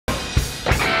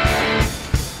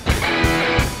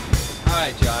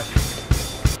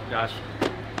gosh.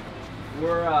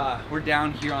 We're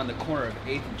down here on the corner of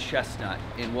 8th and Chestnut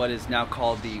in what is now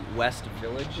called the West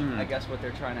Village. I guess what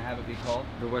they're trying to have it be called.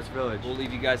 The West Village. We'll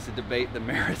leave you guys to debate the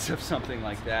merits of something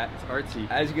like that. It's artsy.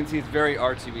 As you can see, it's very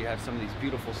artsy. We have some of these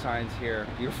beautiful signs here,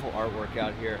 beautiful artwork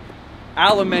out here.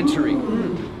 Alimentari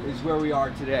is where we are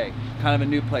today. Kind of a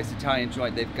new place, Italian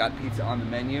joint. They've got pizza on the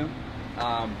menu.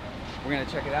 We're gonna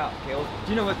check it out. Caleb? Do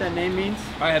you know what that name means?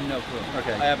 I have no clue.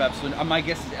 Okay. I have absolutely. My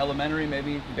guess is elementary,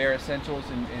 maybe bare essentials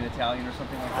in Italian or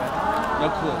something like that. No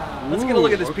clue. Let's get a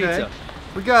look at this pizza.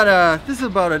 We got this is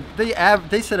about a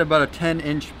they said about a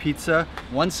 10-inch pizza.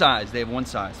 One size. They have one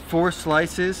size. 4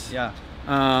 slices. Yeah.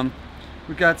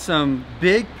 We got some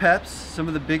big peps, some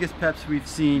of the biggest peps we've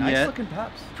seen yet. Nice looking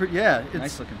peps. Yeah, it's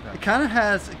nice looking peps. It kind of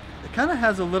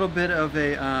has a little bit of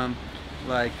a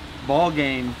like ball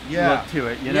game look to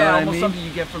it. You know what I mean? Almost something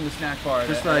you get from the snack bar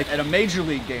at a major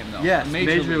league game, though. Yes,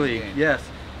 major league. Yes,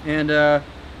 and a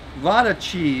lot of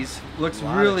cheese. Looks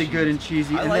really good and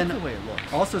cheesy. I like the way it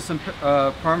looks. Also some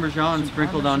Parmesan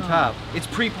sprinkled on top. It's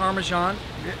pre-Parmesan.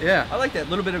 Yeah. I like that. A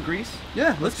little bit of grease.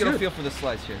 Yeah, let's get a feel for the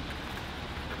slice here.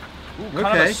 Ooh,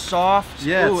 kind of a soft.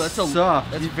 Yeah, ooh, that's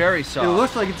soft. That's very soft. It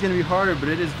looks like it's going to be harder, but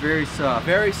it is very soft.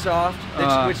 Very soft,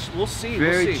 which we'll see.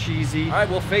 Very cheesy. All right,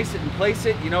 we'll face it and place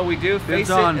it. You know what we do? Face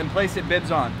it and place it, bibs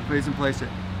on. Face and place it.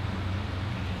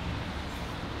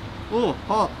 Ooh,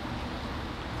 hot.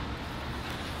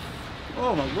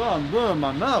 Oh my God, I'm blowing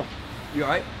my mouth. You all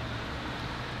right?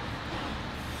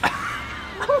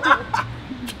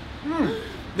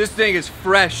 This thing is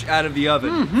fresh out of the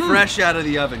oven. Fresh out of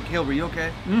the oven. Caleb, are you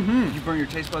okay? Did you burn your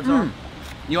taste buds off?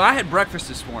 You know, I had breakfast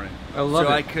this morning. I love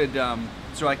it.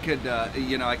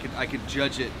 You know, I could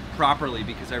judge it properly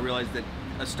because I realized that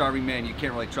a starving man you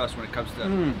can't really trust when it comes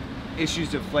to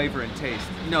issues of flavor and taste.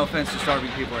 No offense to starving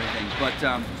people or anything, but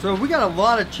so we got a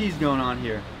lot of cheese going on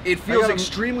here. It feels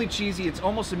extremely cheesy. It's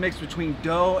almost a mix between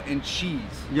dough and cheese.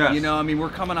 Yes. You know, I mean, we're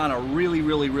coming on a really,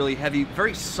 really, really heavy,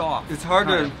 very soft. It's hard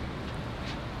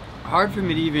for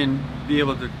me to even be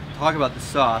able to talk about the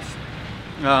sauce.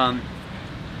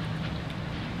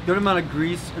 Good amount of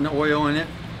grease and oil in it.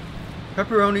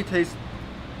 Pepperoni tastes.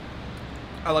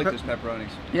 I like those pepperonis.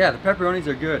 Yeah, the pepperonis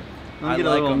are good. I get a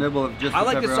little nibble of just. I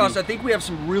like the sauce. I think we have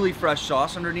some really fresh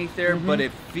sauce underneath there, but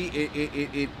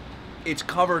it's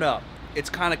covered up. It's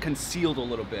kind of concealed a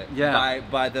little bit by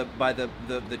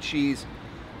the cheese.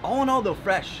 All in all, though,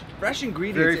 fresh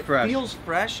ingredients. Very fresh. It feels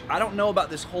fresh. I don't know about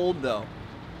this hold though.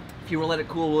 If you were to let it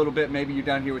cool a little bit, maybe you're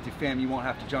down here with your fam, you won't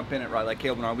have to jump in it right like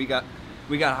Caleb and I. We got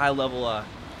high level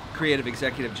creative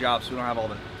executive jobs, so we don't have all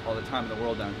the time in the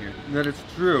world down here. That is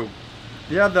true.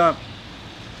 Yeah,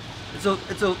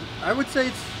 I would say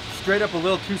it's straight up a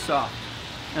little too soft.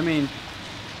 I mean,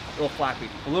 a little flappy.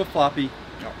 A little floppy.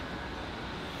 No.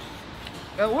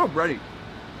 And a little bready.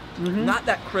 Not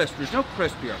that crisp. There's no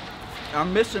crisp here.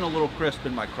 I'm missing a little crisp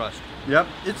in my crust. Yep.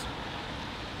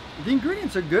 The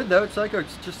ingredients are good though. It's like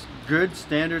it's just good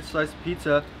standard sliced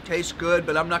pizza. Tastes good,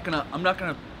 but I'm not gonna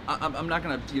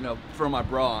you know, throw my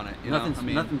bra on it. Nothing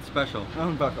special.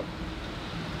 Nothing special.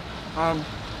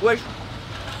 Which,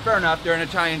 fair enough. They're an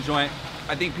Italian joint.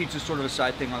 I think pizza's sort of a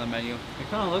side thing on the menu. It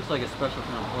kind of looks like a special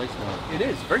kind of place though. It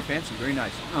is very fancy, very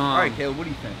nice. All right, Caleb, what do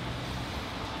you think?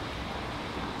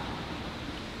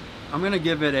 I'm gonna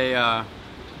give it a.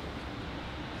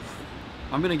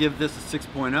 I'm gonna give this a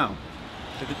 6.0.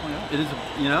 It is,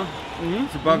 you know,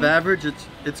 it's above average.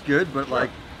 It's good, but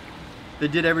like they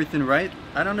did everything right.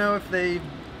 I don't know if they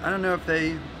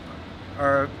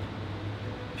are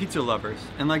pizza lovers.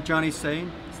 And like Johnny's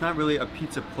saying, it's not really a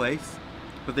pizza place,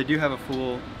 but they do have a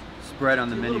full spread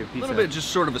on the menu of pizza. A little bit, just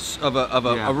sort of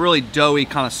a really doughy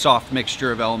kind of soft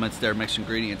mixture of elements there, mixed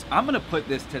ingredients. I'm gonna put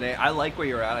this today. I like where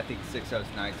you're at. I think 6 out is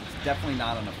nice. It's definitely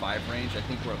not on a 5 range. I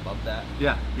think we're above that.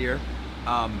 Yeah. Here.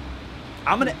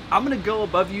 I'm gonna go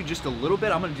above you just a little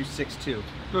bit. I'm gonna do 6.2.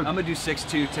 I'm gonna do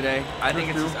 6.2 today. I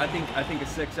think a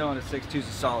 6.0 and a 6.2 is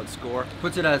a solid score.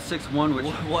 Puts it at 6.1, which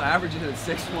we'll average it at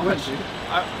 6.1. Dude.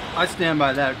 I stand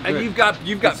by that. And you've got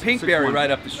Pinkberry right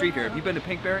up the street here. Have you been to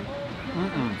Pinkberry?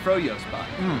 Froyo spot.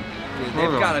 Dude,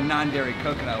 they've got a non-dairy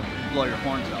coconut. Blow your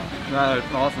horns off.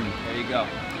 That's awesome. There you go.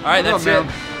 All right, that's it.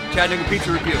 Chattanooga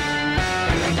Pizza Review.